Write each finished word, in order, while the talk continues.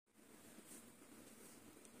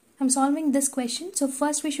I'm solving this question. So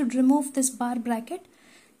first we should remove this bar bracket.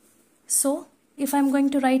 So if I'm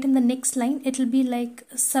going to write in the next line, it will be like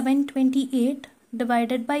 728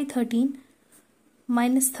 divided by 13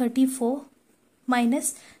 minus 34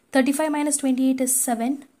 minus 35 minus 28 is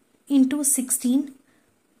 7 into 16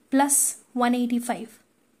 plus 185.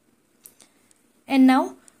 And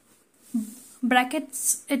now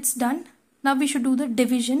brackets, it's done. Now we should do the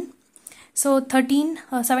division. So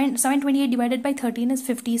 728 divided by 13 is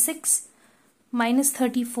 56 minus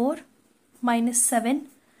 34 minus 7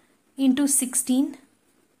 into 16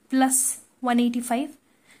 plus 185.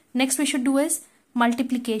 Next we should do is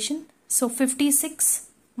multiplication. So 56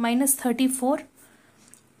 minus 34,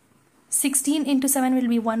 16 into 7 will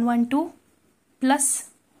be 112 plus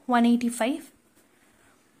 185.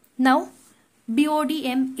 Now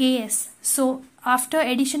BODMAS. So after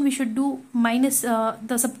addition we should do minus,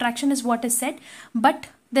 the subtraction is what is said, but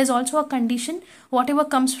there's also a condition. Whatever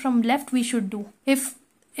comes from left we should do. If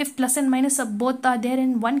plus and minus both are there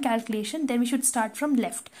in one calculation, then we should start from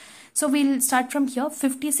left. So we'll start from here.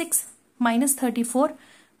 56 minus 34,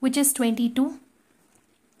 which is 22,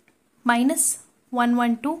 minus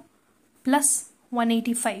 112 plus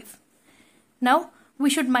 185. Now we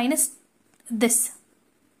should minus this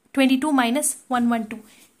 22 minus 112.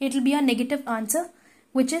 It will be a negative answer,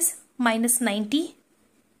 which is minus 90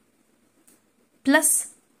 plus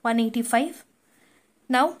 185.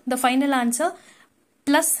 Now the final answer,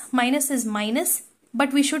 plus minus is minus,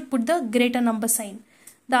 but we should put the greater number sign.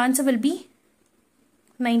 The answer will be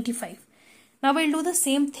 95. Now we'll do the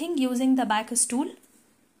same thing using the Abacus tool.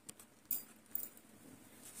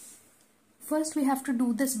 First we have to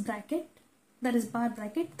do this bracket, that is bar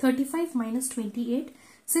bracket. 35 minus 28.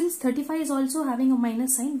 Since 35 is also having a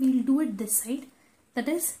minus sign, we will do it this side, that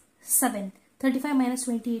is 7. 35 minus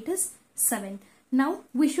 28 is 7. Now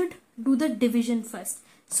we should do the division first.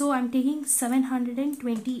 So I'm taking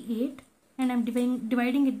 728 and I'm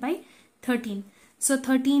dividing it by 13. So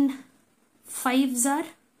 13 5s are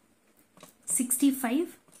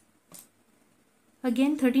 65.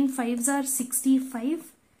 Again 13 5s are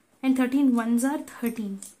 65 and 13 1s are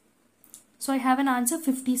 13. So I have an answer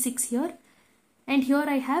 56 here. And here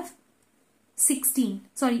I have 16.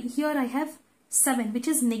 Sorry, here I have 7, which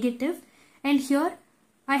is negative. And here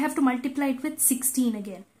I have to multiply it with 16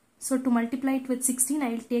 again. So to multiply it with 16, I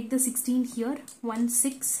will take the 16 here. 1,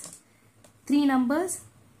 6, 3 numbers,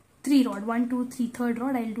 3 rod. 1, 2, 3, third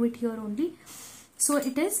rod. I will do it here only. So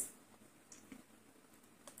it is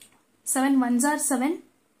 7 1s are 7,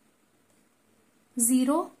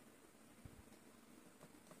 0,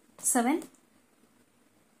 7.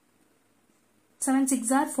 7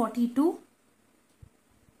 6 are 42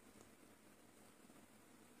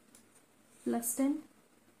 plus 10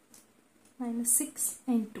 minus 6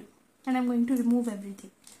 and 2, and I'm going to remove everything.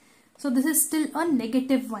 So this is still a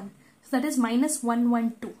negative 1, so that is minus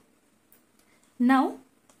 112. Now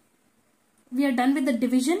we are done with the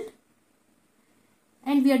division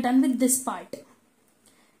and we are done with this part.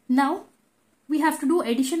 Now we have to do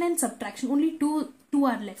addition and subtraction. Only two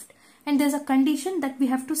are left. And there's a condition that we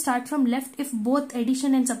have to start from left. If both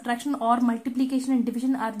addition and subtraction or multiplication and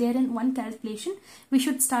division are there in one calculation, we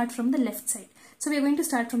should start from the left side. So we are going to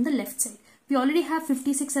start from the left side. We already have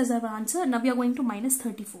 56 as our answer. Now we are going to minus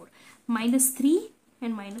 34. Minus 3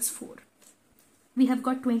 and minus 4. We have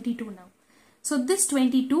got 22 now. So this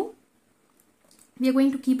 22, we are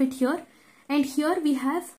going to keep it here. And here we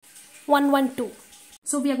have 112.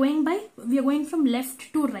 So we are going from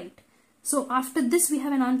left to right. So after this we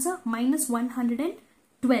have an answer minus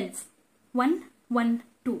 112.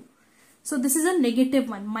 112. So this is a negative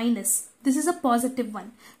one, minus. This is a positive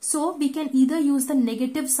one. So we can either use the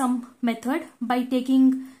negative sum method by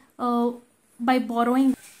taking, by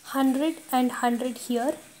borrowing 100 and 100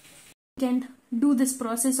 here. We can do this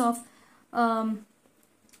process of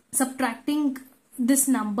subtracting this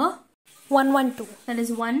number 112. That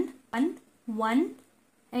is 1, 1, 1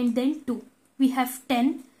 and then 2. We have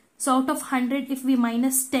 10. So out of 100, if we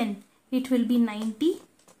minus 10, it will be 90,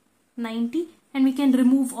 90, and we can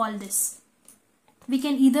remove all this. We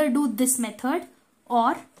can either do this method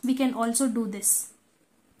or we can also do this.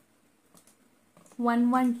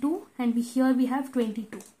 112 and here we have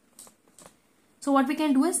 22. So what we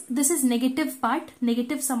can do is, this is negative part,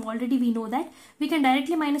 negative sum, already we know that. We can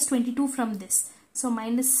directly minus 22 from this. So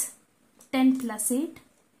minus 10 plus 8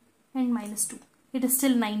 and minus 2. It is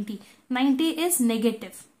still 90. 90 is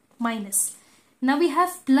negative. Minus. Now we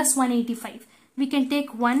have plus 185. We can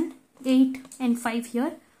take 1, 8 and 5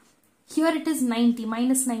 here. Here it is 90,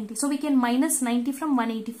 minus 90. So we can minus 90 from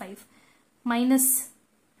 185. Minus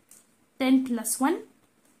 10 plus 1,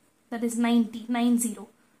 that is 90, 90.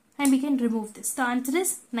 and we can remove this. The answer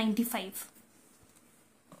is 95.